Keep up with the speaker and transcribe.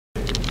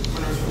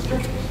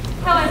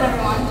How is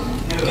everyone?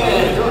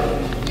 Good.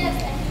 Yes,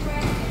 thank you for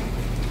asking.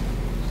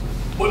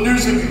 What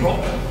news have you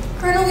brought?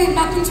 Colonel, we have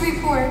nothing to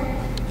report.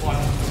 What?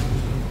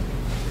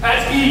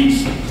 At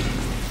ease.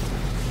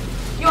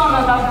 You all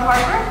know Dr.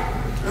 Harper?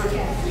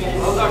 Yes.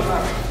 Well, Dr.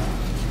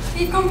 Harper.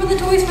 They've come for the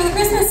toys for the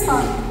Christmas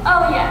fund.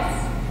 Oh, yes.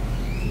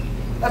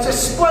 That's a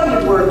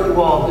splendid work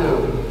you all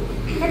do.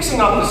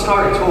 Fixing up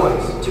discarded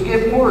toys to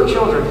give poorer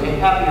children a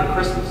happier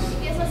Christmas.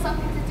 It gives us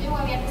something to do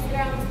when we have to sit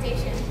around the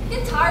station.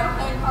 Get tired of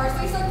playing cars,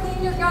 so you start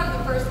cleaning your gun in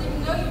the first thing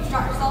you know you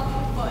shot yourself in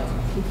the foot.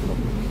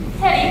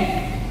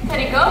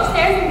 Teddy, go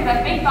upstairs and get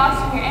that big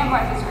box from your Aunt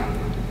Martha's room.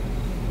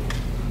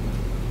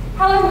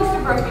 How is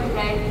Mr. Brophy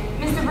today?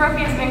 Mr.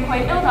 Brophy has been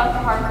quite ill,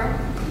 Dr. Harper.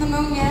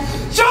 Pneumonia.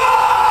 Charge!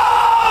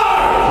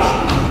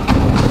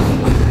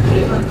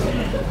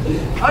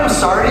 I'm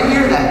sorry to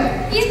hear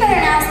that. He's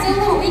better now, still a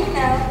little weak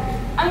though.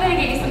 I'm going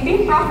to get you some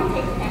beef broth and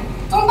take with him.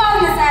 Don't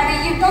bother, Miss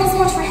Abby, you've done so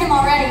much for him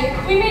already.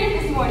 We made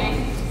it this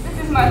morning.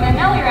 This is Martha and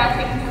Nellie are out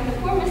taking care of the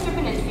poor Mr.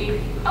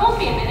 Beninsky. I won't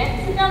be a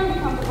minute. Sit down and be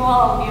comfortable,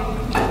 all of you.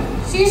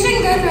 She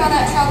shouldn't go through all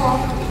that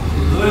trouble.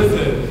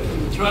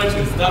 Listen, try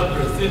to stop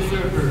her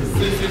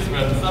sisters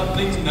from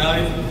something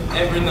nice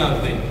and for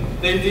nothing.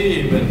 They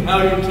did even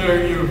how you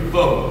carry your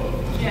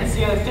boat. Yes,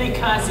 the fake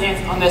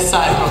consonants on this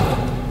side of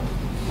Brooklyn.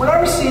 When I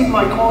received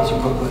my call to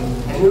Brooklyn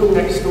and moved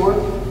next door,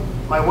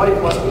 my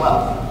wife wasn't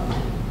well.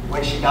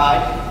 When she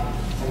died,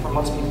 and for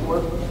months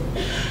before,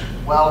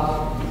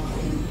 well,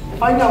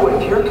 if I know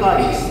what pure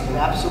kindness and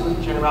absolute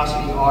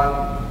generosity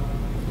are,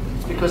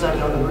 it's because I've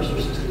known the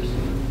Brewster sisters.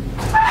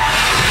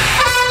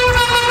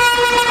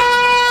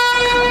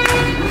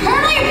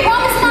 Colonel, you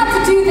promised not to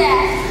do that.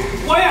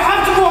 Why, I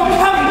have to go to a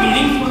cabinet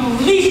meeting for the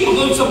release of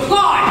those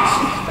supplies.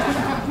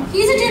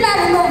 He used to do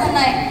that in the middle of the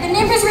night. The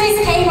neighbors raise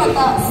Cain with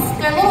us.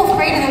 They're a little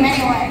afraid of him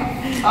anyway.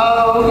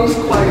 Oh, he's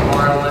quite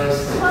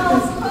harmless. Well,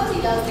 suppose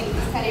he does think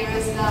he's Teddy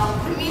Roosevelt.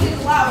 It means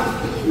it's allowed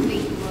to be in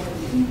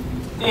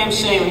the Damn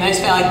shame, a nice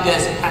guy like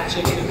this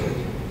actually could.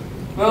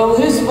 Well,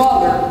 his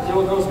father, the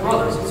old girl's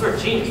brothers, was their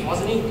genius,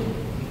 wasn't he?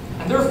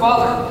 And their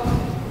father,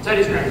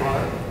 Teddy's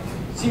grandfather,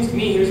 seems to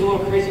me he was a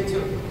little crazy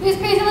too. He was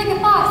crazy like a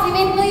fox. He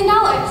made $1 million.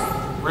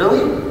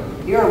 Really?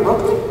 Here in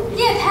Brooklyn?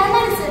 Yeah, Pat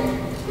medicine.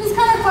 He was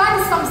kind of fine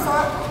of some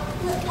sort.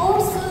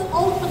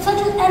 But such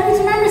as Edwards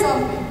remembers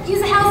him. He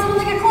used the house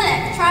like a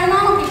clinic, trying to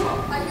model people.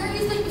 I hear he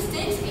used to make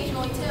mistakes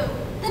occasionally too.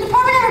 The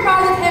department never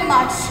bothered him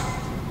much.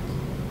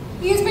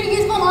 He was pretty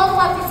useful in all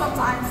flatfies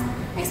sometimes,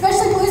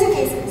 especially poison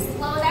cases.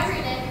 Well, whatever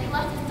he did, he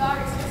left his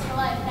daughters just for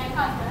life. Thank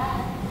God for that.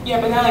 Yeah,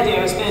 but now they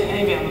don't spend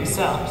any of them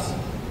themselves.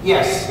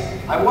 Yes,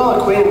 I'm well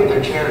acquainted with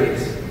their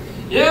charities.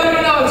 Yeah,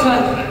 I know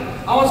exactly.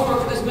 I once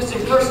worked for this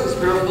missing persons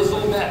bureau with this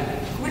old man.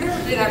 We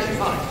never did actually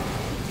find.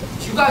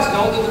 Do you guys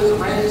know that there's a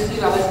random city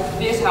that has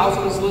this house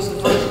on this list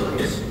of furniture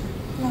rooms?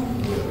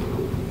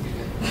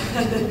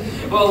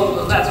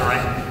 Well, that's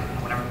alright.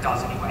 Whatever it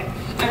does anyway.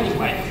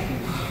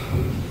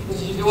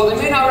 Well, they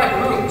may not rent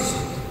rooms.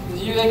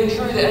 They can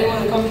assure you that anyone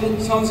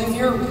that comes in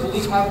here will at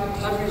least have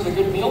a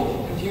good meal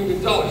and a few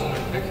good dollars in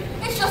their pick.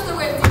 It's just a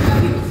way to teach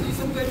our people to do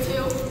some good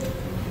too.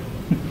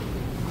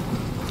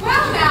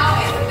 Well,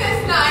 now, isn't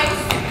this nice?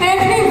 Good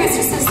afternoon,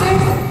 Mr. Sister.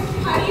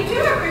 How do you do,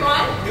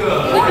 everyone?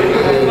 Good.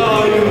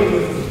 How are you,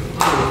 Mrs.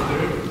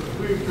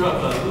 Brewster? We've got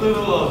a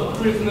little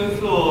Christmas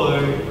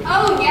toy.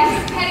 Oh, yes,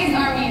 Teddy's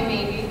Army and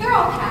Navy. They're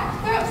all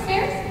packed. They're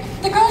upstairs.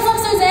 The girls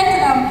upstairs after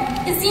them.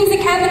 It seems the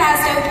cabin has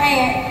to okay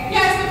it.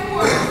 Yes, of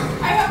course.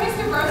 I hope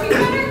Mr. Brophy's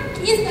better?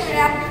 He's better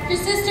now. Your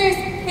sisters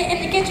in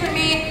the kitchen with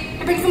me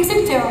to bring some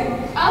soup to him.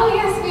 Oh,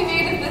 yes, we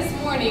made it this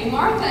morning.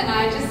 Martha and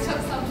I just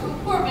took some to a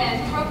poor man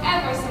who broke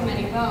ever so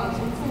many bones.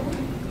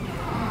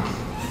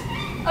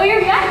 Oh,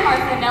 you're back,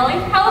 Martha and Nellie.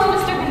 How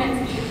is Mr.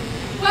 Beninsky?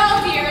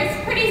 Well, dear,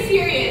 it's pretty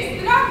serious.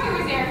 The doctor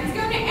was there. He's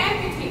going to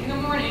amputate in the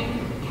morning.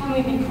 Can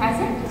we be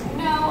present?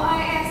 No,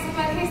 I asked,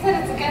 but he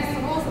said it's against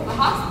the rules of the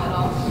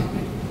hospital.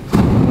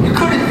 You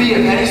couldn't be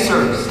of any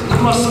service. You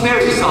must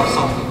spare yourself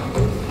something.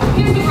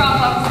 Here's the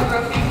broth, Officer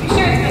Brophy. Be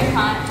sure it's been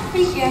hot.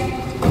 Thank you.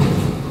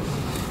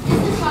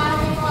 This is fine.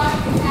 Make a lot of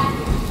things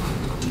happen.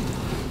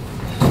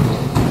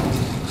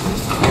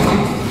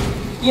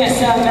 Yes,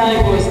 Valley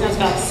Boys, that's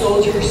about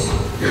soldiers.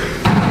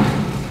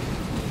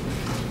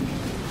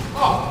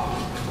 Oh,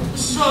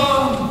 so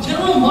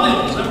General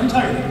Miles, I'm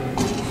retired.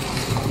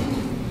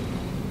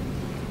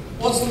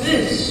 What's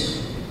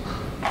this?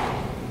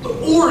 The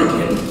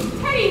Oregon?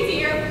 Teddy,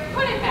 dear,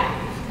 put it back.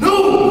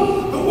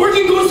 No! The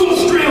Oregon goes to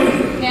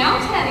Australia! Now,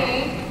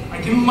 Teddy. I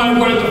give him my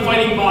word to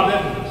fighting Bob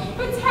Evans.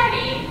 But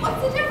Teddy.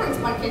 What's the difference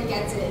one kid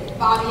gets it?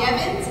 Bobby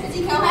Evans? Is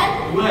he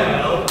co-head?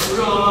 Well,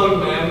 wrong,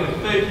 ma'am.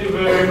 Thank you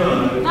very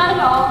much. Not at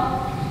all.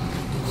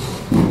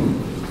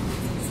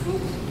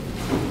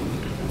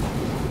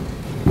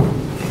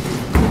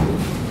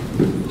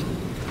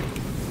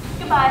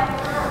 Goodbye.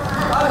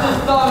 I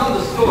just thought of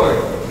the story.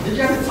 Did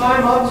you have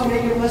time up to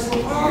make him listen?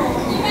 You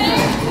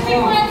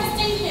better we're at the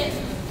station.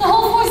 The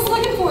whole force is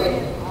looking for you.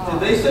 Did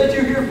they send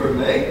you here for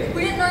me?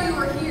 We didn't know you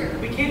were here.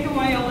 We came to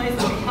YLA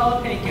so we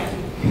held Paycat.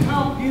 You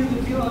help view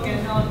the fuel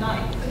again at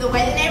night. From the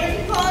way the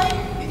neighbors are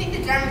calling, you think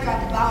the Germans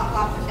dropped the bomb on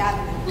Clockwork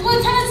Avenue.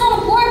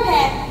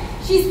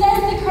 She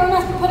says the colonel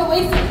has to put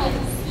away someplace.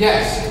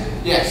 Yes.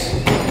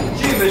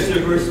 Gee,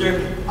 Mr.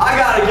 Brewster, I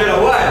gotta get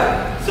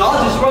away, so I'll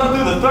just run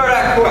through the third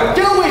act quick.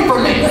 Get away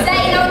from me!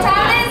 Say, you know what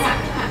time it is?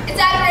 It's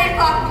after 8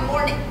 o'clock in the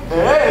morning.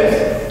 It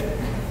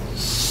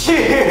is?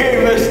 Gee,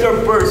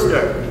 Mr.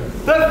 Brewster,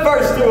 the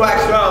first two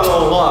acts are a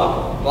little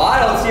long. Well, I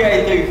don't see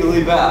anything you can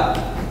leave out.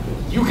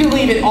 You can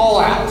leave it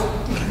all out.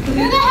 Who the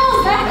hell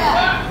is that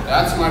guy?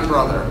 That's my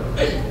brother.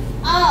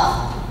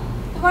 Oh,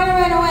 the runner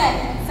ran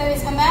away. So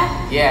he's come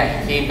back?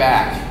 Yeah, he came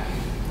back.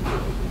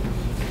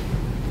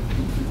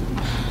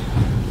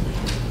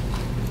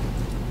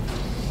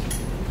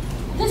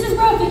 This is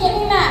Brophy. Get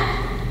me Matt.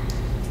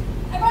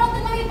 I brought up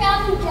the money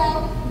found you,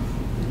 Joe.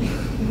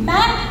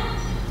 Matt?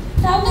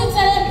 Found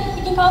Lieutenant.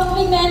 He can call the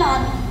big man on.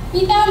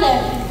 We found him.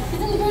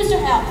 He's in the Brewster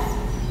house.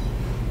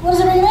 What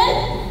does it ring with?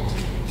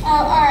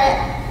 Oh, alright.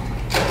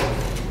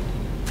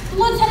 The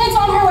lieutenant's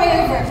on her way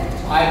over.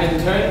 I've been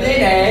turned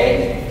in,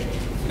 eh?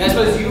 And I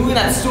suppose you and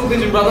that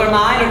stupid brother of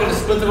mine are going to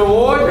split the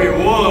reward?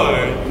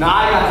 Reward? Now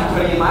I got to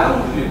put in my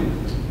own due.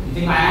 You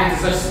think my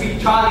aunts are such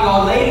sweet, charming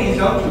old ladies,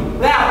 don't you?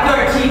 There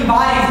are 13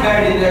 bodies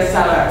buried in their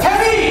cellar.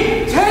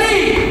 Teddy!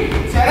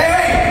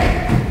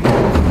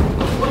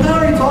 What the hell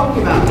are you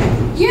talking about?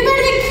 You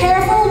better be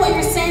careful what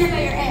you're saying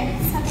about your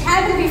aunts. I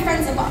happen to be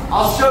friends of them.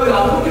 I'll show you,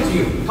 I'll prove it to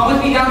you. Come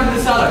with me down to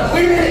the cellar.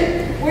 Wait a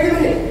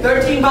minute!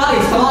 13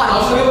 bodies, come on,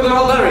 I'll show you where they're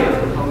all buried.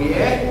 Oh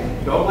yeah?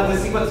 You don't want to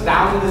see what's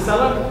down in the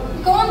cellar?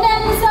 Going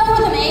down the cellar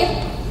with him, Abe.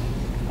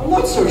 I'm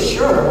not so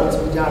sure I want to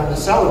be down in the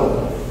cellar with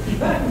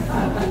him. I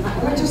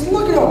mean, just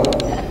look at him.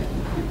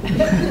 He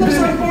looks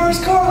like Boris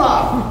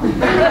Karloff. What do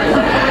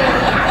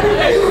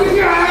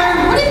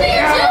you think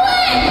you're doing?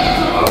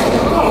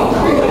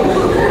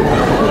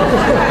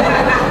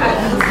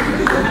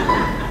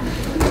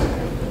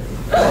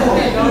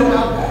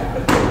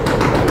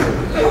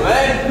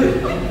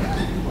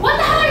 What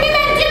the hell are you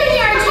men doing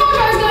here? I told you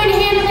I was going to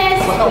handle this.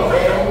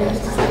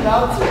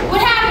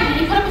 What happened?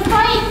 Did he put up a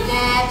fight?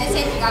 Nah, this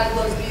ain't the guy who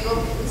blows bugle.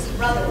 This is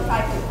brother. We're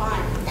probably couldn't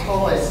find.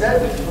 All I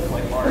said was you look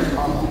like Boris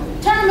Karloff.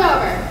 Turn him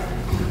over.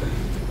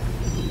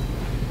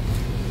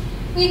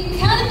 We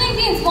kind of think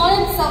he's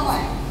wanted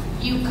somewhere.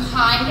 You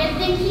kind of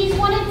think he's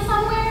wanted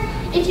somewhere?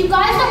 If you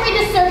guys don't read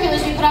the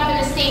circulars we put up in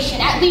the station,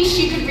 at least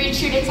you could read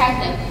True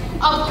Detective.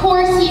 Of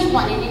course he's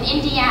wanted in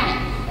Indiana.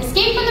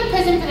 Escaped from the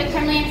prison for the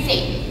criminally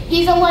insane.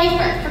 He's a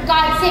lifer. For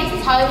God's sakes,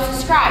 it's how he was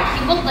described.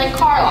 He looked like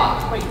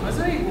Karloff. Wait, was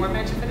there any war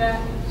mention for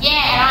that?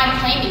 Yeah, and I'm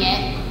claiming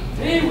it.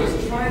 He was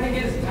trying to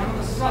get us down in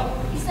the cellar.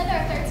 He said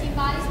there are 13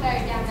 bodies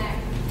buried down there.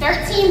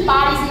 13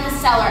 bodies in the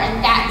cellar,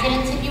 and that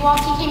didn't tip you off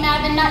he came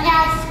out of the nut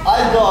house?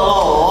 I thought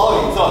all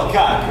along you thought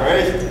kind of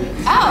crazy.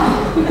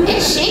 Oh,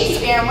 it's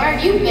Shakespeare, and where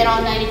have you been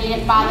all night and you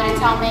didn't bother to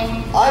tell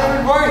me? I've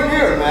been right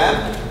here,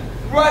 man.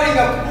 Writing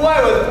a play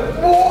with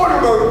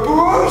Mortimer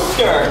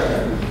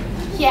Brewster.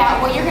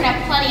 Yeah, well, you're gonna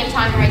have plenty of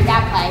time to write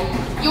that play.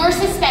 You're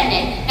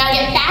suspended. Now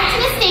get back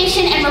to the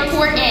station and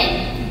report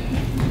in.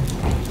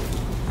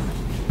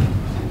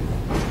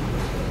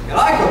 Can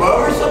I come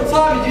over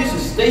sometime and use the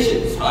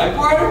station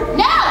typewriter?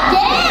 No,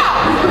 get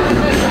out!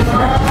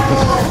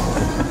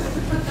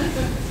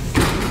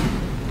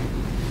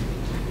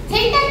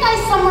 Take that guy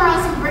somewhere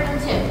else and bring him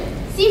too.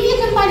 See if you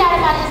can find out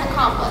about his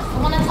accomplice, the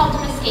one that's helped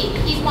him escape.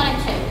 He's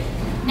wanted too.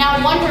 Now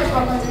wonders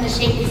Brooklyn's in the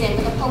shape he's in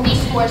with a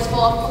police force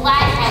full of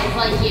flatheads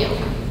like you,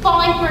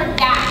 falling for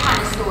that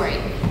kind of story.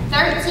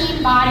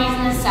 13 bodies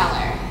in the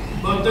cellar.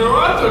 But there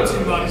are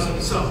 13 bodies in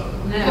the cellar.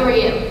 Who are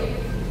you?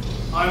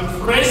 I'm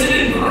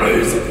President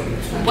Roosevelt.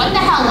 What the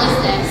hell is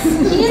this?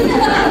 He's the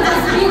one with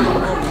the bugle.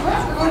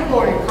 Good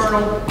morning,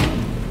 Colonel.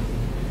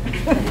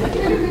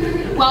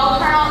 Well,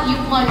 Colonel,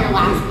 you've blown your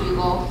last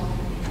bugle.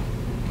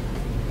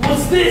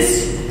 What's this?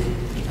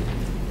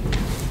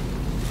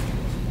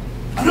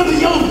 Another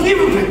yellow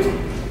fever victim.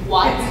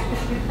 What?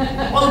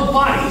 All the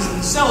bodies in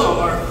the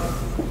cellar are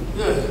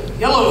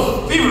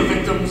yellow fever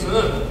victims.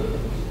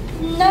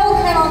 No,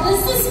 Colonel,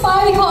 this is a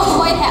spy we call the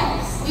White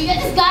House. Will you get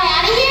this guy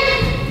out of here?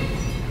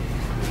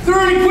 If there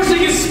are any pushing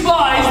his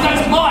spies,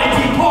 that's my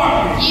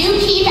department. You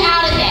keep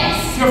out of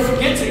this. You're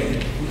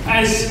forgetting.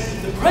 As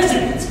the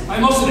president,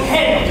 I'm also the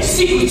head of the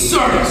Secret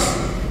Service.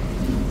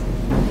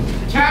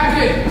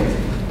 Captain!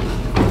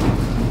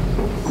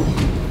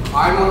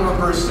 I'm Mortimer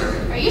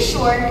Brewster. Are you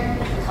sure?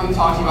 I come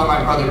talk to you about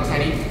my brother,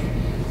 Teddy.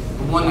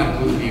 The one that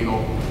blew the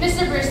bugle.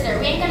 Mr. Brewster,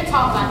 we ain't gonna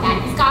talk about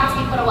that. He's got to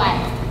be put away.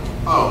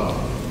 Oh,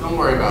 don't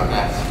worry about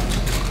that.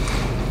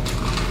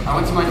 I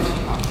went to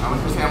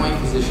family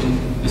physician.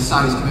 He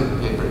signed his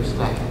commitment papers.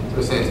 Back to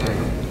a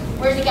sanitarium.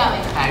 Where's he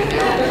going? I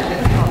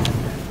know.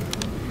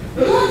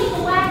 Look,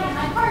 the wagon.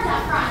 My car's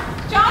out front.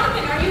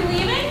 Jonathan, are you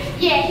leaving?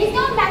 Yeah, he's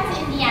going back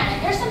to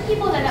Indiana. There's some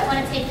people that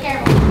want to take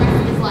care of him for the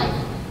rest of his life.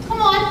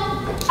 Come on.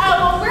 Oh,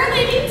 well, we're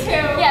leaving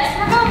too. Yes,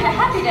 we're going to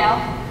Happydale.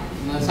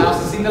 And this house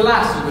has seen the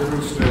last of the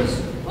Brewsters.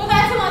 Well,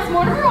 that's unless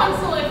Mortimer wants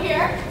to live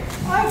here.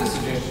 I have a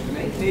suggestion to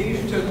make. Maybe you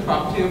should turn the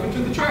property over to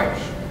the church.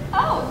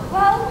 Oh,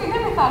 well, we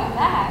never thought of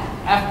that.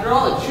 After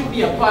all, it should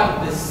be a part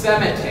of the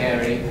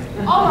cemetery.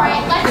 All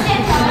right, let's get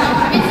going.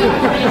 We're busy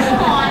recording.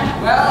 Come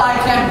on. Well, I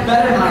can't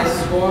better my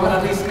score, but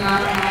I'll be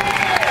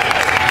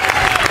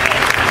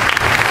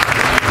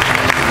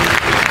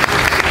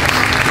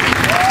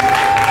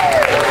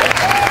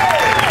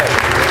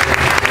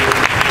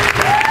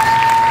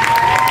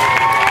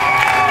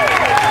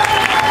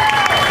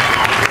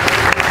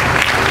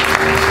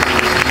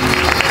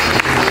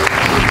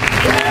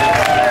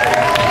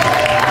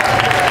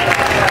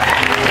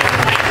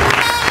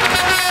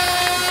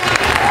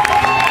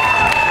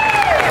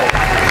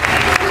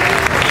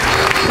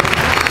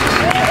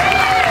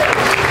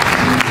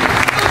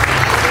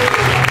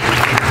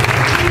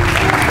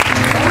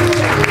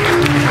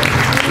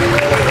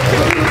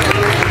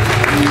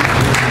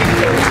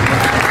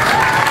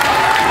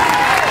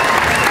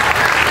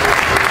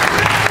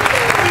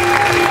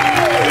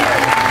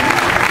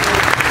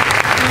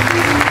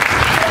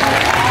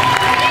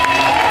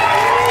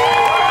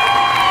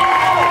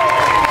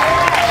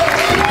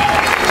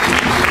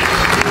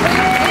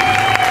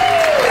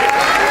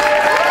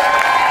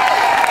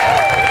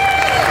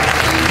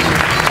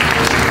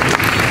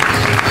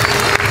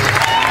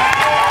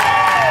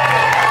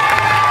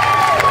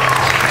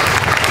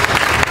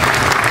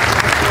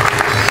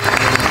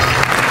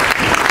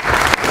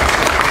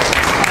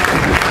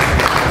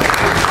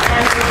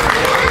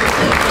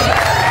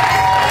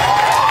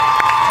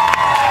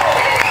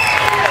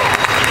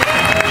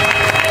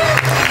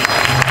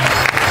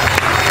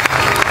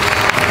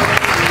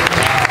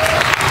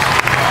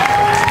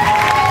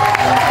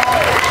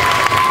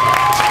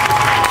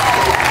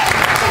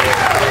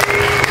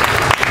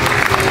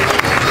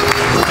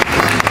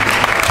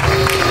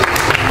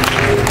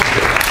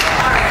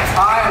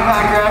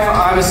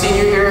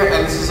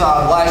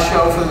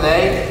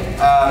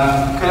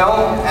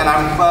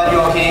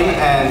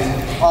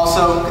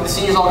So, could the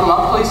seniors all come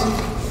up, please?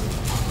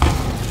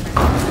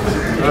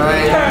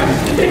 Alright.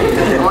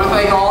 I want to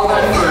thank all of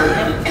them for,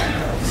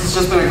 this has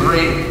just been a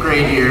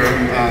great year,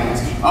 and,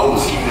 oh,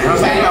 there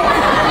goes Daniel.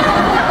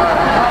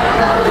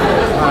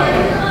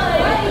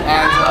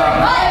 And,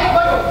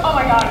 Oh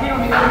my god, we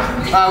don't need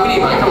that. we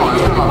need one, come on,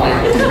 put him up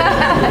there.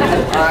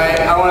 Alright,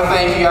 I want to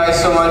thank you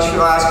guys so much for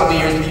the last couple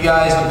of years. You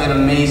guys have been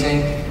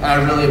amazing, and I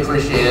really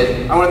appreciate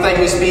it. I want to thank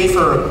Miss B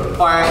for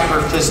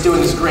just doing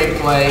this great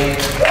play.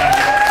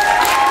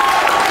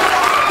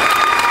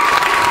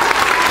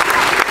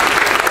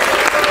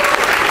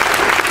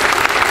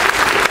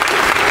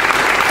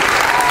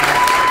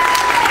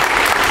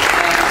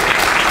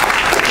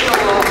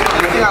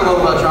 The thing I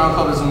love about Drama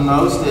Club the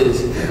most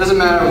is it doesn't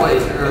matter what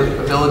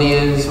your ability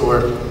is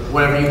or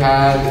whatever you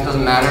have, it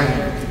doesn't matter.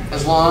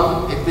 As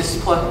long as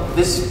this club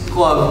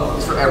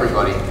is for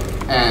everybody.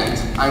 And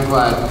I'm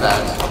glad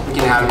that we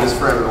can have this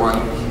for everyone.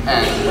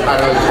 And I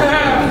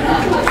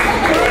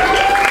really